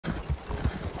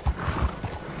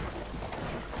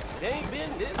It ain't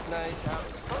been this nice out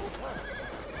in some time.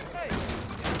 Hey.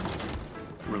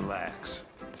 Relax,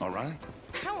 all right?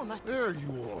 How am I? There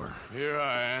you are. Here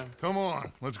I am. Come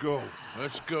on, let's go.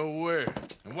 Let's go where?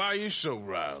 And why are you so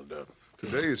riled up?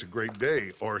 Today is a great day,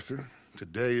 Arthur.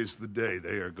 Today is the day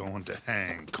they are going to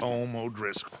hang Colm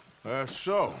O'Driscoll. That's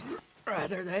so.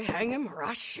 Rather they hang him or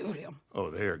I shoot him. Oh,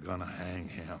 they are gonna hang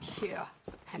him. Yeah,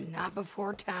 and not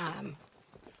before time.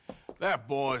 That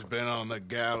boy's been on the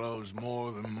gallows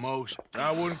more than most.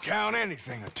 I wouldn't count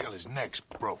anything until his neck's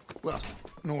broke. Well,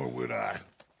 nor would I.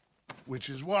 Which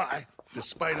is why,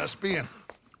 despite us being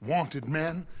wanted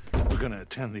men, we're gonna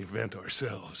attend the event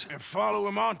ourselves. And follow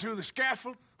him onto the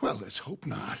scaffold? Well, let's hope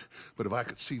not. But if I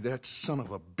could see that son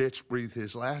of a bitch breathe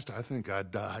his last, I think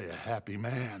I'd die a happy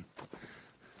man.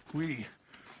 We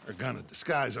are gonna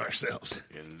disguise ourselves.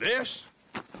 In this?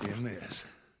 In this.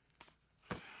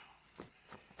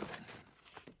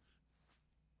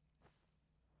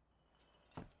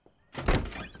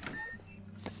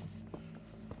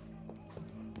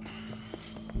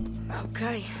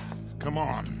 Okay. Come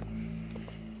on.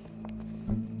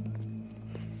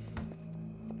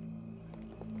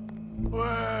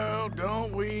 Well,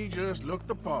 don't we just look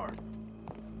the part?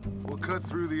 We'll cut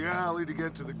through the alley to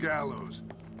get to the gallows.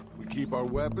 We keep our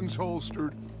weapons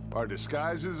holstered, our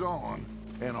disguises on,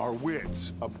 and our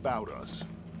wits about us.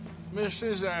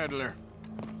 Mrs. Adler,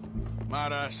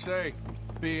 might I say,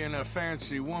 being a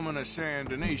fancy woman of Saint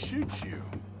Denis shoots you.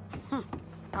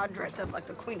 I'd dress up like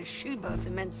the Queen of Sheba if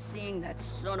it meant seeing that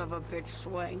son of a bitch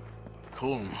swing.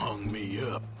 Colm hung me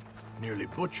up, nearly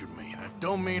butchered me. That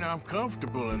don't mean I'm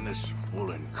comfortable in this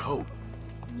woolen coat.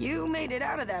 You made it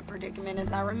out of that predicament,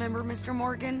 as I remember, Mr.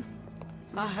 Morgan.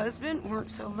 My husband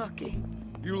weren't so lucky.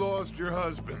 You lost your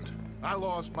husband. I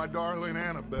lost my darling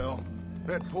Annabelle.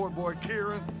 That poor boy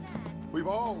Kieran. We've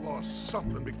all lost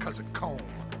something because of Colm.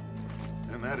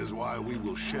 And that is why we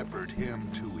will shepherd him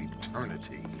to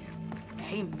eternity.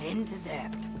 Amen to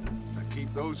that. Now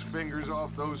keep those fingers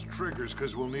off those triggers,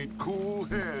 because we'll need cool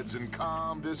heads and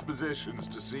calm dispositions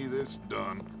to see this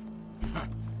done.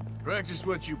 Practice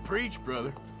what you preach,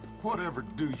 brother. Whatever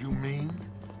do you mean?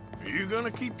 Are you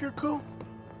gonna keep your cool?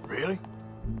 Really?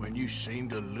 When you seem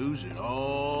to lose it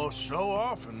all so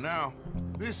often now.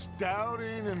 This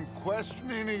doubting and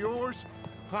questioning of yours?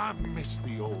 I miss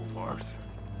the old Arthur.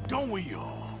 Don't we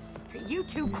all? You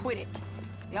two quit it.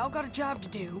 Y'all got a job to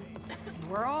do, and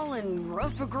we're all in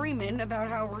rough agreement about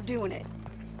how we're doing it.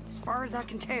 As far as I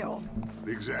can tell.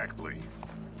 Exactly.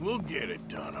 We'll get it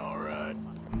done, all right.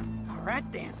 All right,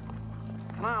 then.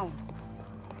 Come on.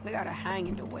 We got a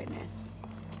hanging to witness.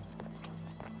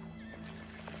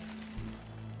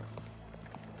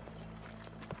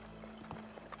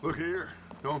 Look here.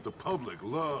 Don't the public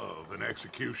love an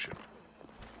execution?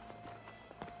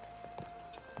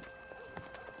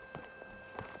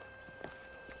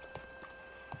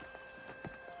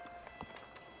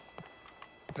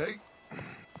 Hey.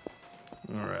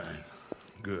 All right.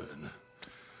 Good.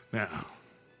 Now,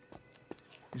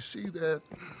 you see that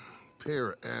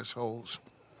pair of assholes?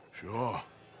 Sure.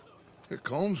 They're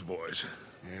Colm's boys.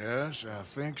 Yes, I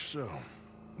think so.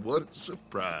 What a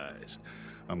surprise.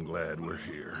 I'm glad we're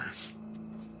here.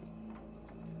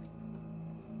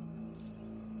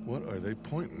 What are they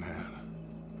pointing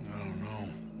at? I don't know.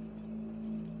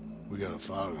 We gotta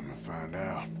follow them and find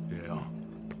out. Yeah.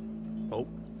 Oh,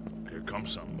 here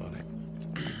comes somebody.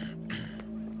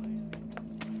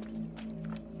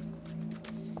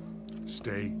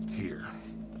 Stay here.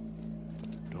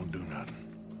 Don't do nothing.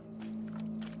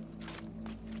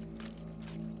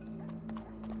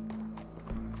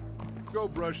 Go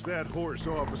brush that horse,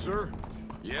 officer.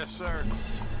 Yes, sir.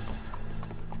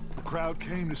 The crowd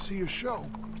came to see a show.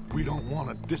 We don't want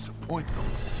to disappoint them.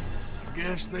 I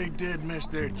guess they did miss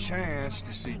their chance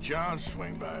to see John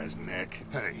swing by his neck.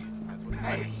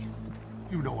 Hey,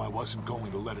 you know I wasn't going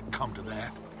to let it come to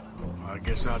that. I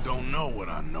guess I don't know what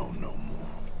I know no more.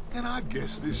 And I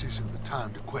guess this isn't the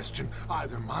time to question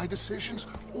either my decisions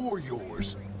or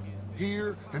yours.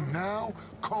 Here and now,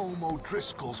 Colm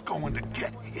O'Driscoll's going to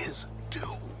get his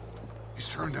due. He's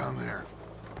turned down there.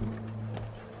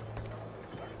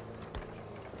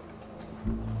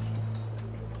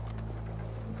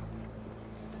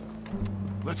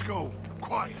 Let's go.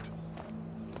 Quiet.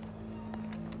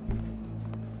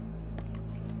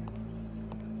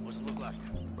 What's it look like?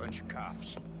 Bunch of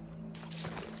cops.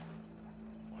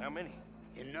 How many?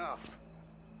 Enough.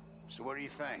 So what do you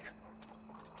think?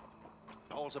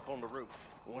 All's up on the roof.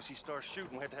 Once he starts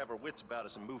shooting, we have to have our wits about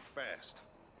us and move fast.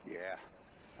 Yeah,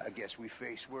 I guess we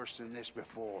faced worse than this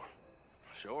before.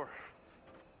 Sure.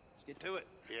 Let's get to it.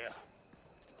 Yeah.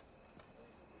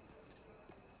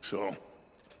 So,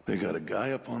 They got a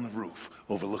guy up on the roof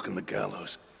overlooking the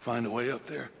gallows. Find a way up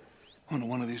there, onto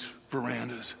one of these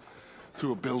verandas,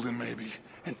 through a building maybe,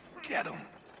 and get him.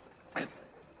 And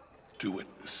do it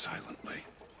silently.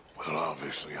 Well,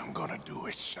 obviously I'm gonna do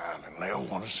it silently. I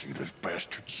want to see this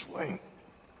bastard swing.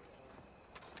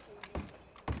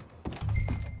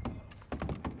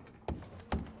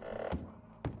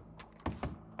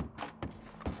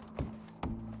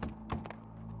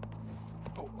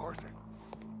 Oh, Arthur,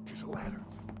 there's a ladder.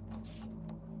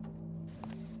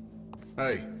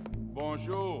 Hey.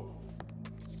 Bonjour.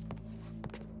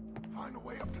 Find a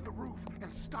way up to the roof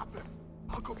and stop him.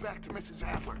 I'll go back to Mrs.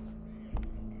 Adler.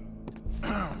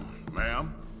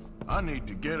 Ma'am, I need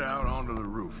to get out onto the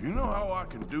roof. You know how I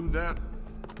can do that?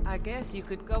 I guess you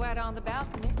could go out on the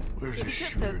balcony. Where's if the you took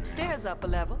shooter the then? stairs up a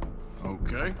level.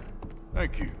 Okay.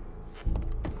 Thank you.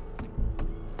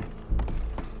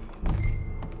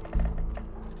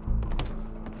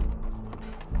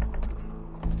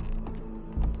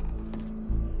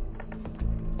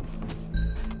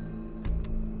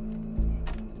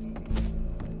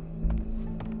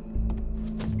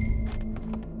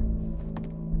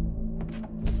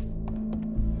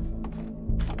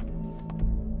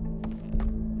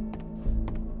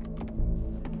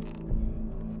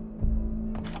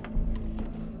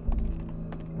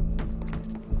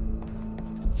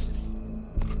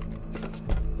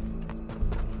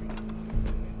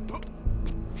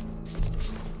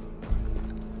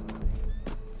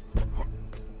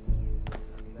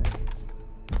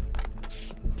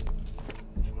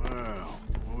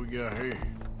 Got here.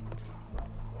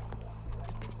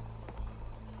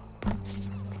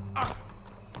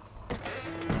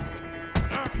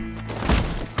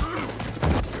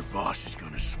 Your boss is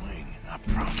gonna swing, I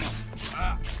promise.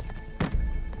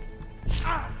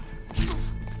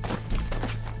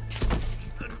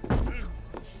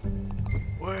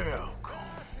 Well,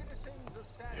 Colm,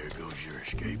 there goes your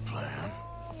escape plan.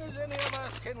 As any of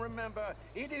us can remember,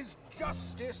 it is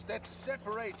justice that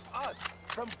separates us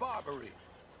from barbary.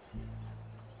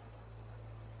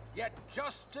 Yet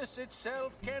justice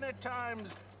itself can at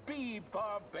times be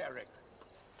barbaric.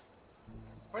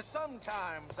 For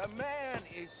sometimes a man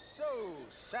is so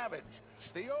savage,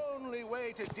 the only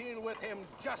way to deal with him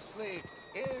justly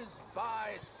is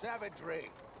by savagery.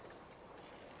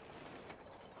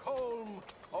 Colm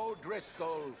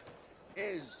O'Driscoll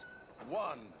is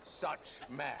one such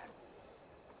man.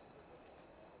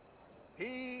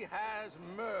 He has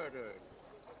murdered,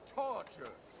 tortured,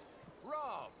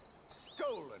 robbed,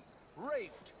 stolen,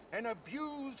 raped, and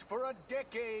abused for a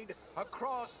decade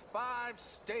across 5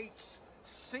 states,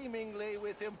 seemingly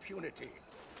with impunity.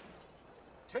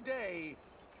 Today,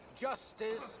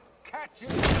 justice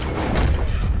catches...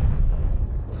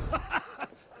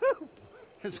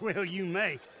 As well you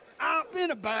may. I've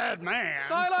been a bad man.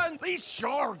 Silence! These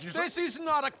charges... This is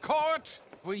not a court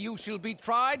where you shall be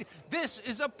tried. This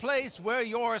is a place where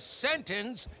your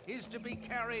sentence is to be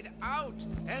carried out.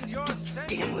 And your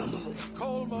sentence,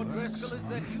 Colm O'Driscoll, is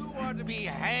that you are to be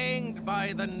hanged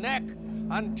by the neck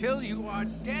until you are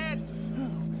dead.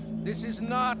 This is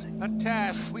not a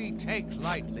task we take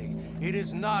lightly. It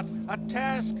is not a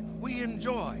task we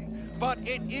enjoy. But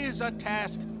it is a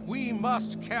task we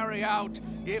must carry out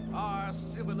if our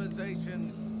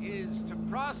civilization is to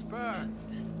prosper.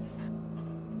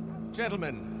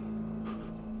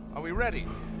 Gentlemen, are we ready?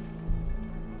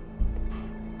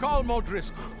 Colm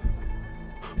O'Driscoll,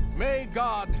 may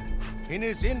God, in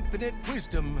his infinite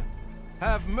wisdom,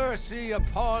 have mercy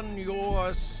upon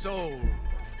your soul.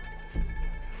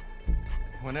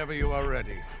 Whenever you are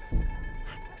ready.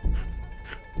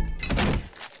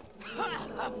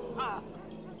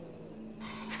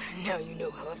 Now you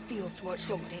know how it feels to watch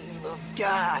somebody you love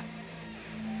die.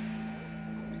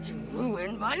 You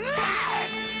ruined my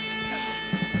life!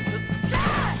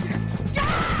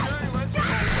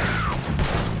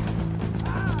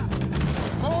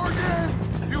 Morgan,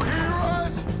 you hear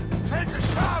us? Take a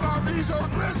shot on these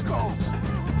O'Driscolls!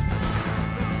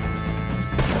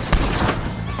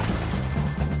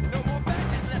 No more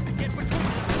badges left to get between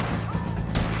us.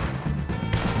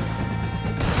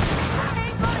 I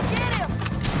ain't gonna get him!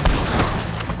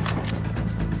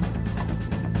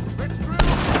 Let's drill.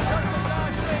 That's a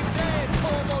die, same day as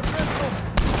Colm O'Driscoll.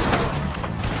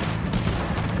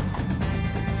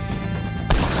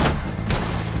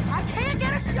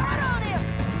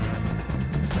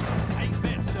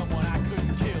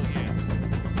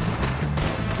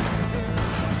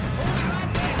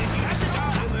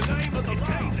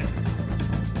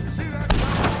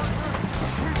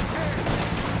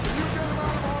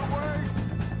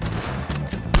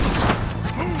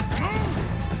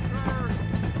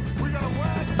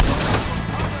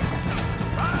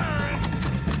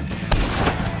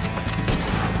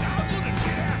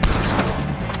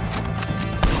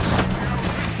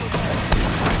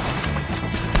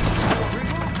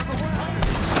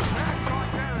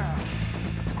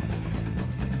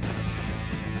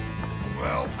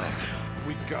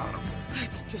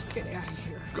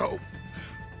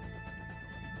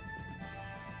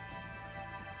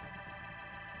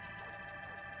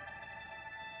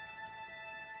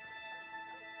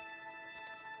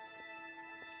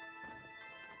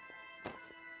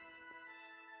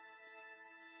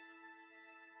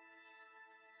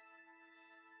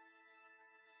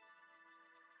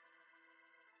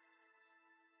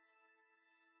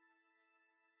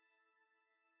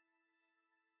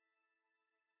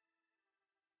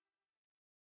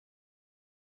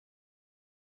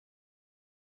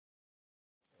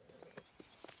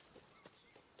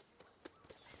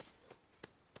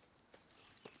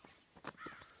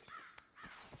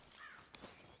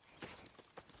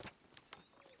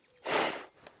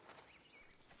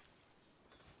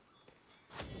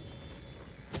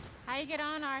 you get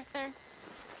on, Arthur?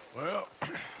 Well,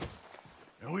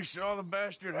 and we saw the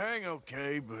bastard hang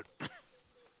okay, but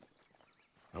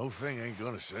the whole thing ain't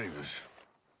gonna save us.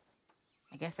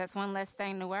 I guess that's one less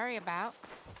thing to worry about.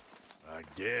 I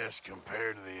guess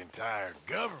compared to the entire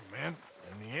government,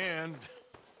 in the end,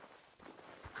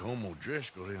 Colm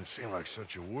O'Driscoll didn't seem like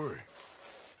such a worry.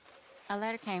 A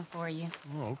letter came for you.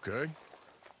 Oh, okay.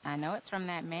 I know it's from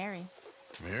that Mary.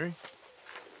 Mary?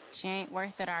 She ain't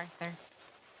worth it, Arthur.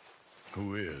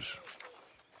 Who is?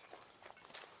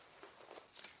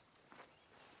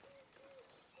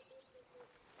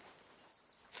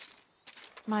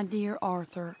 My dear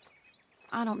Arthur,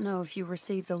 I don't know if you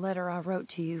received the letter I wrote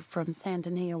to you from Saint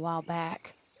Denis a while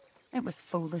back. It was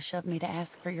foolish of me to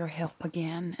ask for your help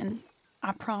again, and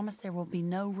I promise there will be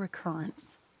no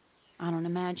recurrence. I don't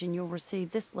imagine you'll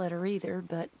receive this letter either,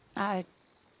 but I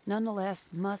nonetheless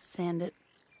must send it.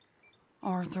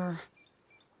 Arthur.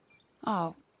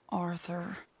 Oh,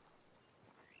 Arthur.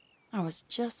 I was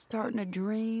just starting to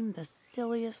dream the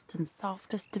silliest and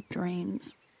softest of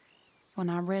dreams when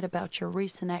I read about your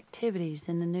recent activities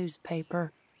in the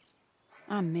newspaper.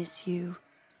 I miss you,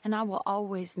 and I will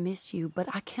always miss you, but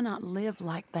I cannot live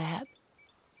like that.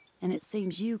 And it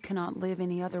seems you cannot live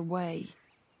any other way.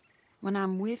 When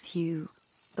I'm with you,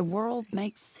 the world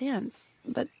makes sense,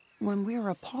 but when we're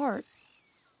apart,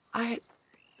 I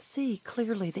see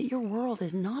clearly that your world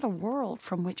is not a world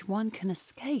from which one can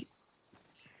escape.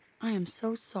 I am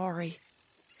so sorry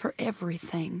for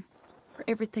everything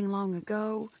long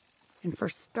ago, and for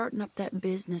starting up that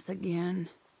business again.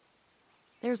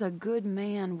 There's a good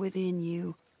man within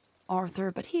you,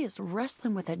 Arthur, but he is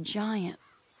wrestling with a giant,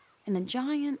 and the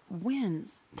giant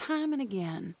wins time and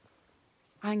again.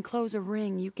 I enclose a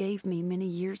ring you gave me many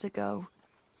years ago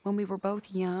when we were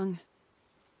both young,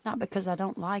 not because I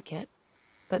don't like it,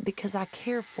 but because I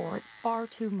care for it far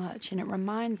too much, and it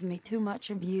reminds me too much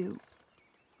of you.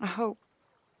 I hope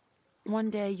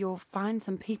one day you'll find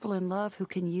some people in love who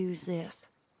can use this,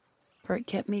 for it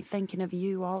kept me thinking of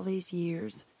you all these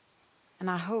years, and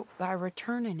I hope by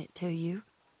returning it to you,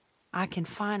 I can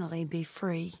finally be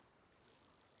free.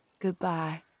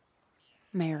 Goodbye,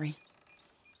 Mary.